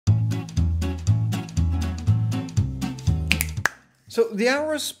So the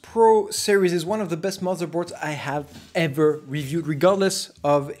AORUS Pro series is one of the best motherboards I have ever reviewed, regardless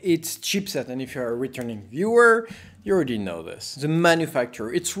of its chipset. And if you're a returning viewer, you already know this. The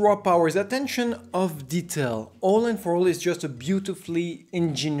manufacturer, its raw power, its attention of detail, all in for all is just a beautifully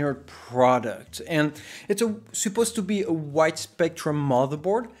engineered product. And it's supposed to be a wide spectrum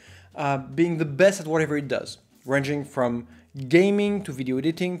motherboard, being the best at whatever it does, ranging from gaming to video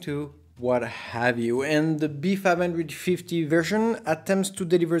editing to what have you. And the B550 version attempts to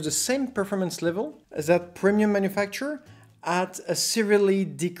deliver the same performance level as that premium manufacturer at a severely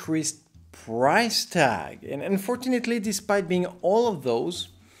decreased price tag. And unfortunately, despite being all of those,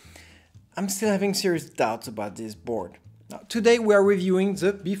 I'm still having serious doubts about this board. Now, today we are reviewing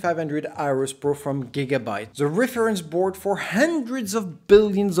the B500 AORUS Pro from Gigabyte, the reference board for hundreds of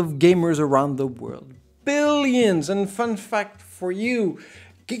billions of gamers around the world. Billions! And fun fact for you,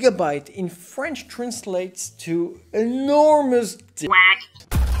 Gigabyte in French translates to enormous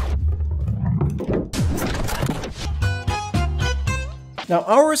Now,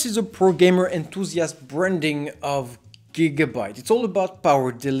 AORUS is a pro gamer enthusiast branding of Gigabyte. It's all about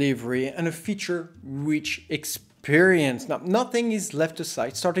power delivery and a feature-rich experience. Now, nothing is left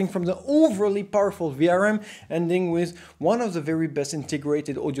aside, starting from the overly powerful VRM, ending with one of the very best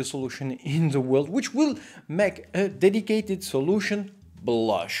integrated audio solutions in the world, which will make a dedicated solution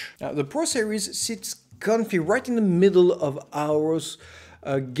blush. Now, the Pro series sits comfy right in the middle of AORUS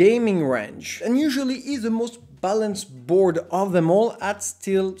gaming range, and usually is the most balanced board of them all at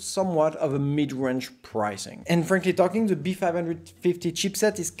still somewhat of a mid-range pricing. And frankly talking, the B550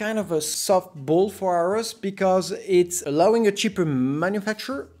 chipset is kind of a soft ball for AORUS because it's allowing a cheaper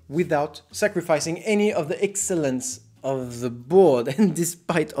manufacturer without sacrificing any of the excellence of the board. And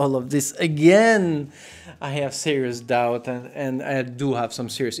despite all of this, again, I have serious doubt and I do have some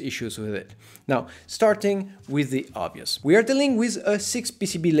serious issues with it. Now, starting with the obvious. We are dealing with a 6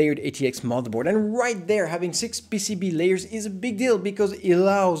 PCB layered ATX motherboard, and right there, having 6 PCB layers is a big deal because it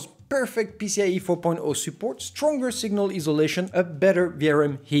allows perfect PCIe 4.0 support, stronger signal isolation, a better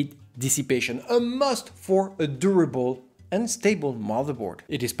VRM heat dissipation, a must for a durable and stable motherboard.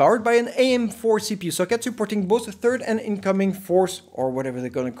 It is powered by an AM4 CPU socket supporting both the third and incoming fourth, or whatever they're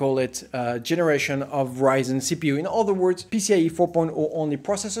gonna call it, generation of Ryzen CPU. In other words, PCIe 4.0 only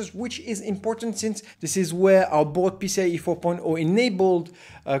processors, which is important since this is where our both PCIe 4.0 enabled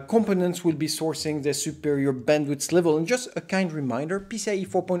components will be sourcing their superior bandwidth level. And just a kind reminder, PCIe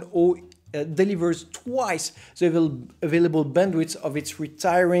 4.0 delivers twice the available bandwidth of its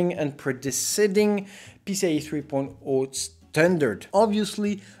retiring and preceding PCIe 3.0 standard.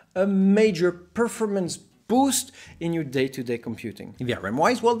 Obviously, a major performance boost in your day-to-day computing.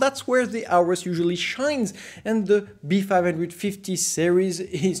 VRM-wise, well, that's where the AORUS usually shines, and the B550 series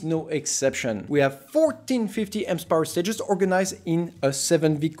is no exception. We have 1450 amps power stages organized in a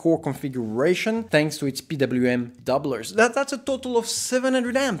 7V core configuration thanks to its PWM doublers. That's a total of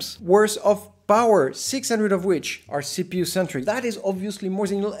 700 amps worth of power, 600 of which are CPU-centric. That is obviously more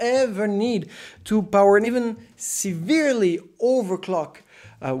than you'll ever need to power and even severely overclock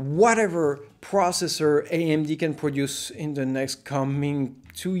whatever processor AMD can produce in the next coming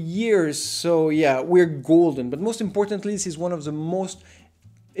 2 years. So yeah, we're golden. But most importantly, this is one of the most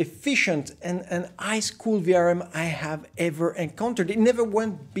efficient and ice-cool VRM I have ever encountered. It never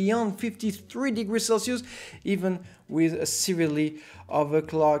went beyond 53 degrees Celsius, even with a severely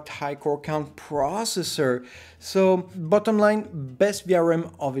overclocked high core count processor. So bottom line, best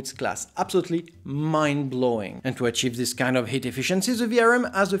VRM of its class. Absolutely mind-blowing. And to achieve this kind of heat efficiency, the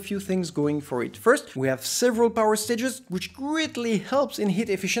VRM has a few things going for it. First, we have several power stages, which greatly helps in heat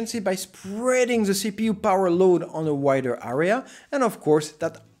efficiency by spreading the CPU power load on a wider area. And of course,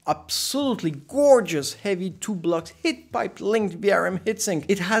 that absolutely gorgeous heavy 2 blocks heat pipe linked VRM heatsink.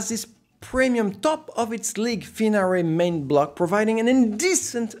 It has this premium top of its league fin array main block, providing an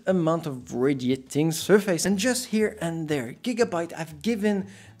indecent amount of radiating surface. And just here and there, Gigabyte have given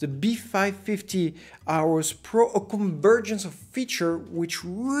the B550 AORUS Pro a convergence of feature which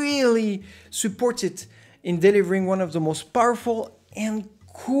really supports it in delivering one of the most powerful and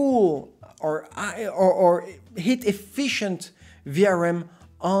cool or heat efficient VRM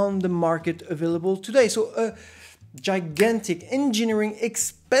on the market available today. So gigantic engineering,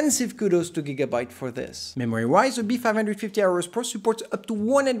 expensive kudos to Gigabyte for this. Memory-wise, the B550 AORUS Pro supports up to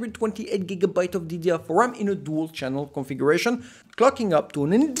 128 GB of DDR4 RAM in a dual-channel configuration, clocking up to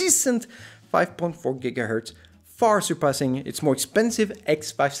an indecent 5.4 GHz, far surpassing its more expensive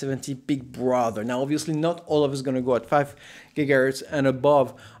X570 big brother. Now, obviously, not all of us going to go at 5 GHz and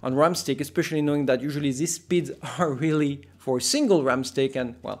above on RAM stick, especially knowing that usually these speeds are really for a single RAM stick,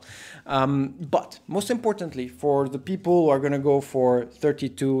 and well, but most importantly, for the people who are going to go for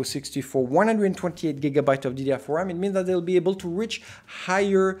 32, 64, 128 gigabyte of DDR4 RAM, it means that they'll be able to reach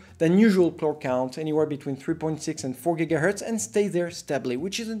higher than usual core count, anywhere between 3.6 and 4 gigahertz, and stay there stably,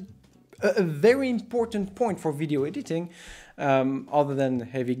 which is a very important point for video editing, other than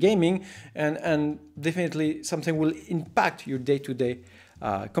heavy gaming, and definitely something will impact your day-to-day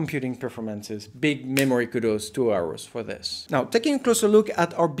computing performances. Big memory kudos to AORUS for this. Now, taking a closer look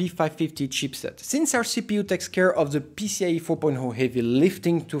at our B550 chipset. Since our CPU takes care of the PCIe 4.0 heavy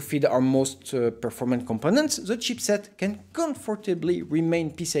lifting to feed our most performant components, the chipset can comfortably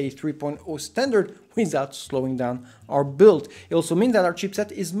remain PCIe 3.0 standard without slowing down our build. It also means that our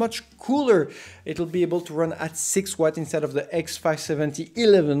chipset is much cooler. It'll be able to run at 6 watts instead of the X570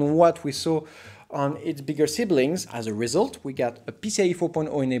 11 watt we saw on its bigger siblings. As a result, we got a PCIe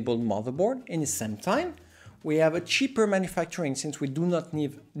 4.0 enabled motherboard. In the same time, we have a cheaper manufacturing since we do not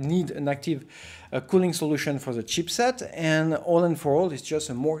need an active cooling solution for the chipset, and all in for all, it's just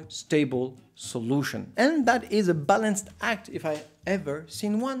a more stable solution. And that is a balanced act if I ever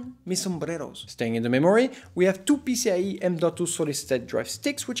seen one, mis sombreros. Staying in the memory, we have two PCIe M.2 solid state drive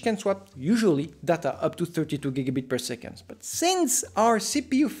sticks which can swap usually data up to 32 gigabit per second. But since our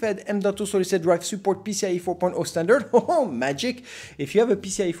CPU fed M.2 solid state drive support PCIe 4.0 standard, oh magic, if you have a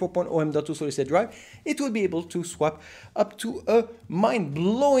PCIe 4.0 M.2 solid state drive, it will be able to swap up to a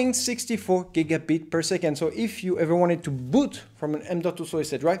mind-blowing 64 gigabit per second. So if you ever wanted to boot from an M.2 solid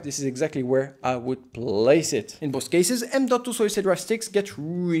state drive, this is exactly where I would place it. In both cases, M.2 solid state drive sticks get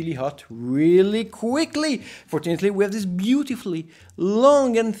really hot really quickly. Fortunately, we have this beautifully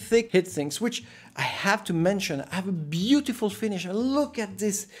long and thick heatsinks, which I have to mention, I have a beautiful finish. Look at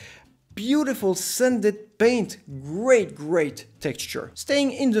this beautiful sanded paint. Great texture.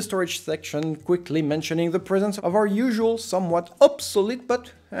 Staying in the storage section, quickly mentioning the presence of our usual somewhat obsolete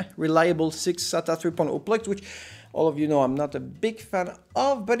but reliable 6 SATA 3.0 plugs, which all of you know I'm not a big fan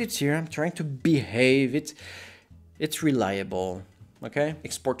of, but it's here. I'm trying to behave. It's reliable. Okay.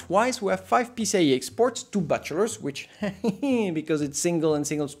 Export-wise, we have 5 PCIe exports, 2 bachelors, which, because it's single and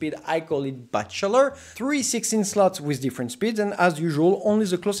single speed, I call it bachelor. 3 16 slots with different speeds, and as usual, only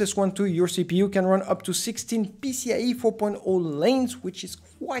the closest one to your CPU can run up to 16 PCIe 4.0 lanes, which is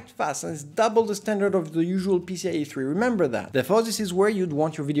quite fast, and it's double the standard of the usual PCIe 3. Remember that. Therefore, this is where you'd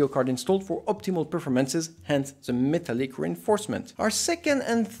want your video card installed for optimal performances, hence the metallic reinforcement. Our second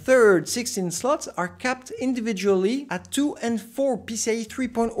and third 16 slots are capped individually at 2 and 4 PCIe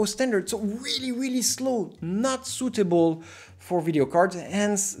 3.0 standard, so really slow, not suitable for video cards,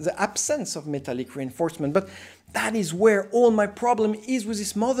 hence the absence of metallic reinforcement. But that is where all my problem is with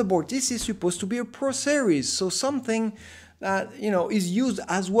this motherboard. This is supposed to be a Pro series, so something that, you know, is used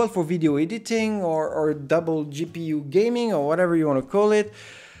as well for video editing or double GPU gaming or whatever you want to call it.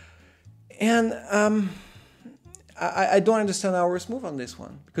 And I don't understand AORUS move on this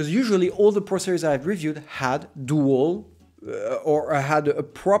one, because usually all the Pro series I've reviewed had dual or had a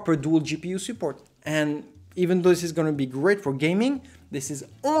proper dual GPU support. And even though this is going to be great for gaming, this is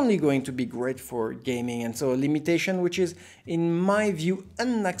only going to be great for gaming. And so a limitation which is, in my view,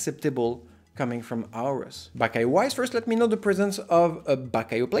 unacceptable coming from AORUS. Back-IO wise, first let me know the presence of a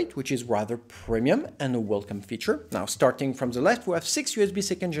back-IO plate, which is rather premium and a welcome feature. Now, starting from the left, we have 6 USB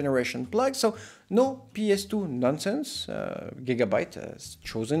second generation plugs, so no PS2 nonsense. Gigabyte has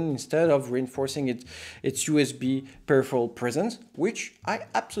chosen, instead of reinforcing its USB peripheral presence, which I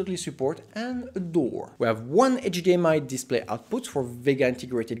absolutely support and adore. We have 1 Hdmi display output for Vega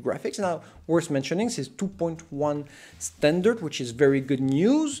integrated graphics. Now, worth mentioning, this is 2.1 standard, which is very good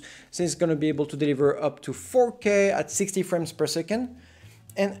news, since it's going to be able to deliver up to 4K at 60 frames per second.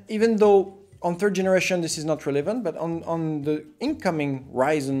 And even though on 3rd generation this is not relevant, but on the incoming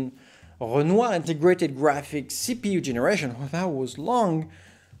Ryzen Renoir integrated graphics CPU generation, well, that was long,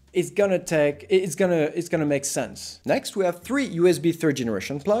 it's gonna make sense. Next, we have 3 USB 3rd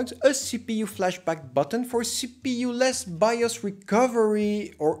generation plugs, a CPU flashback button for CPU-less BIOS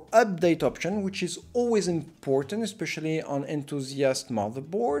recovery or update option, which is always important, especially on enthusiast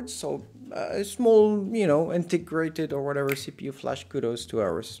motherboards. So a small, you know, integrated or whatever CPU flash, kudos to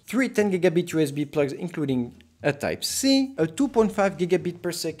AORUS. 3 10 gigabit USB plugs, including a Type-C, a 2.5 gigabit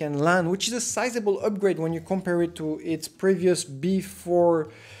per second LAN, which is a sizable upgrade when you compare it to its previous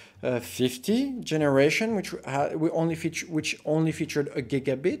B450 generation, which only featured a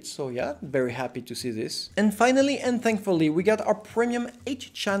gigabit. So yeah, very happy to see this. And finally, and thankfully, we got our premium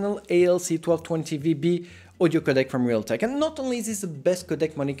 8-channel ALC 1220VB audio codec from Realtek. And not only is this the best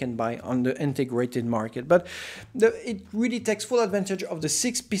codec money can buy on the integrated market, but it really takes full advantage of the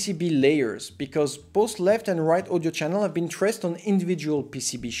 6 PCB layers, because both left and right audio channel have been traced on individual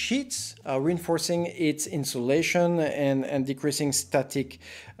PCB sheets, reinforcing its insulation and decreasing static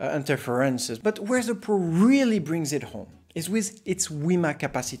interferences. But where the Pro really brings it home is with its WiMA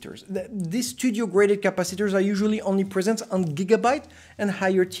capacitors. These studio-graded capacitors are usually only present on Gigabyte and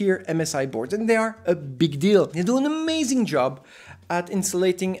higher-tier MSI boards, and they are a big deal. They do an amazing job at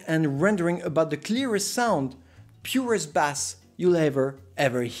insulating and rendering about the clearest sound, purest bass you'll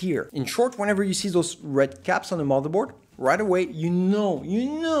ever hear. In short, whenever you see those red caps on the motherboard, right away you know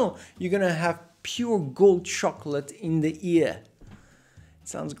you're gonna have pure gold chocolate in the ear.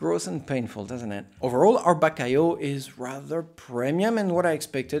 Sounds gross and painful, doesn't it? Overall, our back I/O is rather premium and what I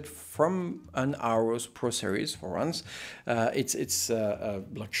expected from an AORUS Pro series for once. It's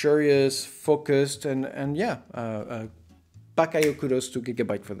luxurious, focused, and yeah, back I/O kudos to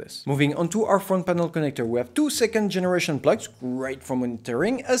Gigabyte for this. Moving on to our front panel connector, we have 2 second-generation plugs, great for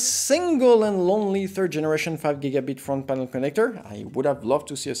monitoring, a single and lonely 3rd generation 5 gigabit front panel connector. I would have loved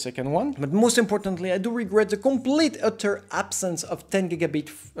to see a second one, but most importantly, I do regret the complete utter absence of 10 gigabit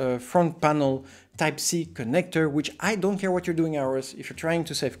front panel Type-C connector, which I don't care what you're doing, AORUS. If you're trying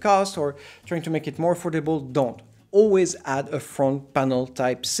to save cost or trying to make it more affordable, don't. Always add a front panel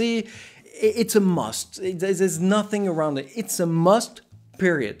Type-C. It's a must. There's nothing around it. It's a must,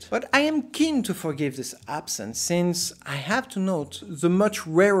 period. But I am keen to forgive this absence, since I have to note the much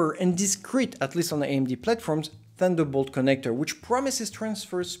rarer and discreet, at least on the AMD platforms, Thunderbolt connector, which promises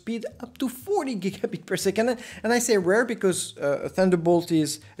transfer speed up to 40 gigabit per second. And I say rare because Thunderbolt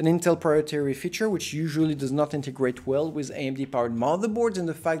is an Intel proprietary feature which usually does not integrate well with AMD powered motherboards, and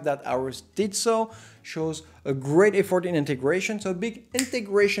the fact that AORUS did so shows a great effort in integration, so big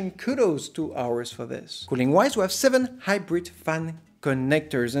integration kudos to AORUS for this. Cooling wise, we have 7 hybrid fan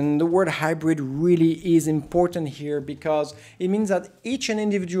connectors, and the word hybrid really is important here because it means that each and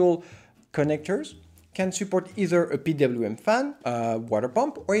individual connectors can support either a PWM fan, a water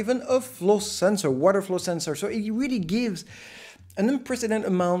pump, or even a flow sensor, water flow sensor. So it really gives an unprecedented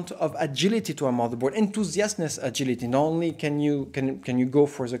amount of agility to our motherboard, enthusiastness agility. Not only can you go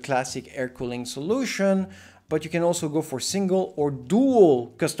for the classic air cooling solution, but you can also go for single or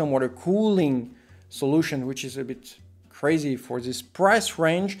dual custom water cooling solution, which is a bit crazy for this price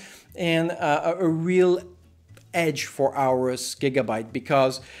range, and a real edge for AORUS Gigabyte,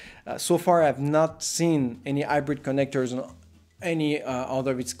 because so far I've not seen any hybrid connectors on any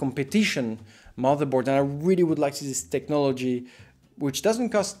other of its competition motherboard, and I really would like to see this technology, which doesn't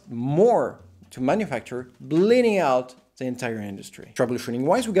cost more to manufacture, bleeding out the entire industry. Troubleshooting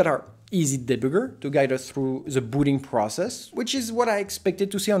wise, we got our easy debugger to guide us through the booting process, which is what I expected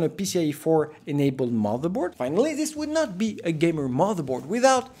to see on a PCIe 4 enabled motherboard. Finally, this would not be a gamer motherboard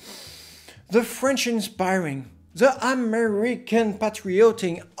without the French inspiring, the American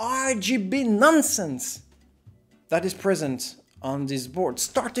patrioting RGB nonsense that is present on this board,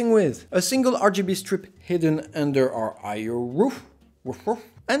 starting with a single RGB strip hidden under our I/O roof,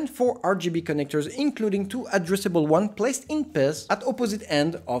 and 4 RGB connectors, including 2 addressable ones placed in pairs at opposite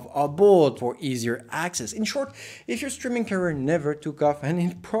end of our board for easier access. In short, if your streaming career never took off, and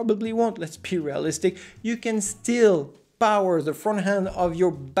it probably won't, let's be realistic, you can still power the front end of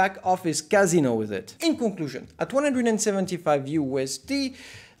your back office casino with it. In conclusion, at 175 USD,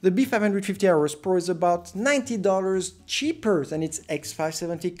 the B550 AORUS Pro is about $90 cheaper than its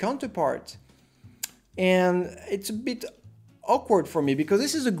X570 counterpart. And it's a bit awkward for me because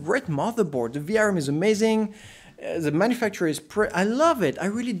this is a great motherboard. The VRM is amazing. The manufacturer is I love it. I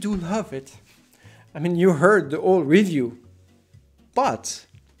really do love it. I mean, you heard the whole review. But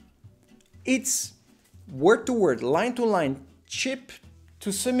it's word to word, line to line, chip to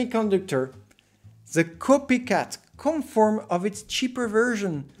semiconductor, the copycat conform of its cheaper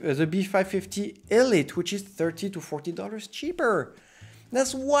version, the B550 Elite, which is $30 to $40 cheaper.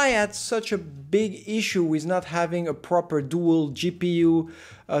 That's why I had such a big issue with not having a proper dual GPU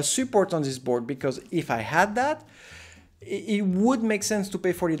support on this board, because if I had that, it would make sense to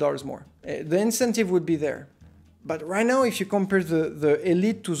pay $40 more. The incentive would be there. But right now, if you compare the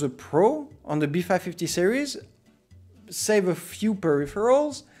Elite to the Pro on the B550 series, save a few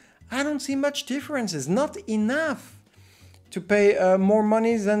peripherals, I don't see much differences, not enough to pay more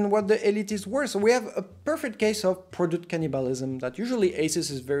money than what the Elite is worth. So we have a perfect case of product cannibalism that usually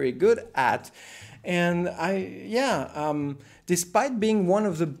Asus is very good at. And despite being one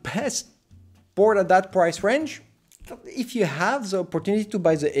of the best board at that price range, if you have the opportunity to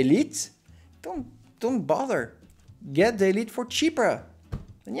buy the Elite, don't bother. Get the Elite for cheaper.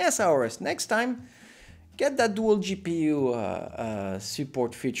 And yes, AORUS, next time, get that dual GPU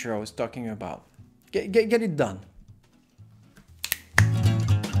support feature I was talking about. Get it done.